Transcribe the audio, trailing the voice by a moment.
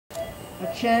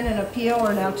A Chen and a Pio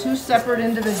are now two separate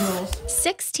individuals.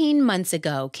 16 months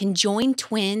ago, conjoined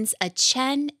twins, a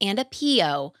Chen and a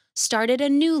Pio, started a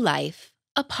new life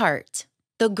apart.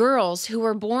 The girls, who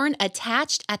were born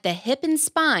attached at the hip and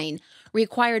spine,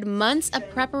 required months of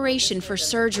preparation for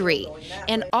surgery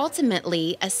and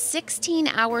ultimately a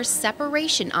 16-hour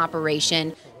separation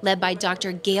operation led by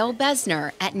Dr. Gail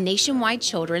Besner at Nationwide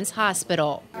Children's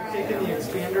Hospital. Taking the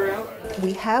expander out.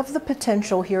 We have the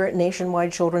potential here at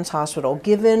Nationwide Children's Hospital,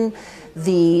 given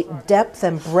the depth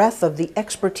and breadth of the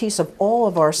expertise of all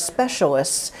of our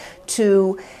specialists,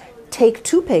 to take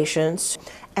two patients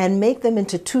and make them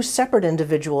into two separate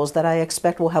individuals that I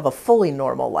expect will have a fully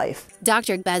normal life.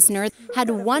 Dr. Besner had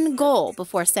one goal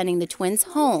before sending the twins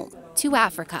home to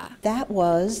Africa. That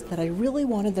was that I really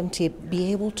wanted them to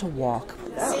be able to walk.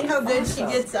 See how good she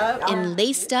gets up? In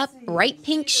laced-up, bright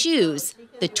pink shoes,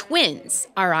 the twins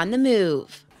are on the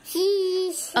move.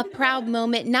 A proud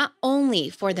moment not only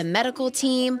for the medical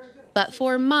team, but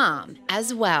for Mom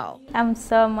as well. I'm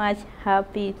so much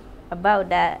happy about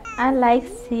that. I like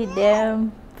to see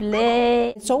them play.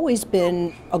 It's always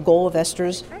been a goal of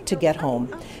Esther's to get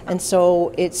home. And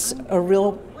so it's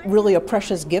really a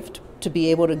precious gift to be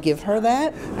able to give her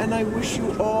that. And I wish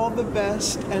you all the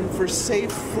best and for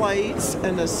safe flights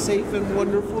and a safe and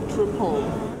wonderful trip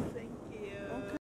home.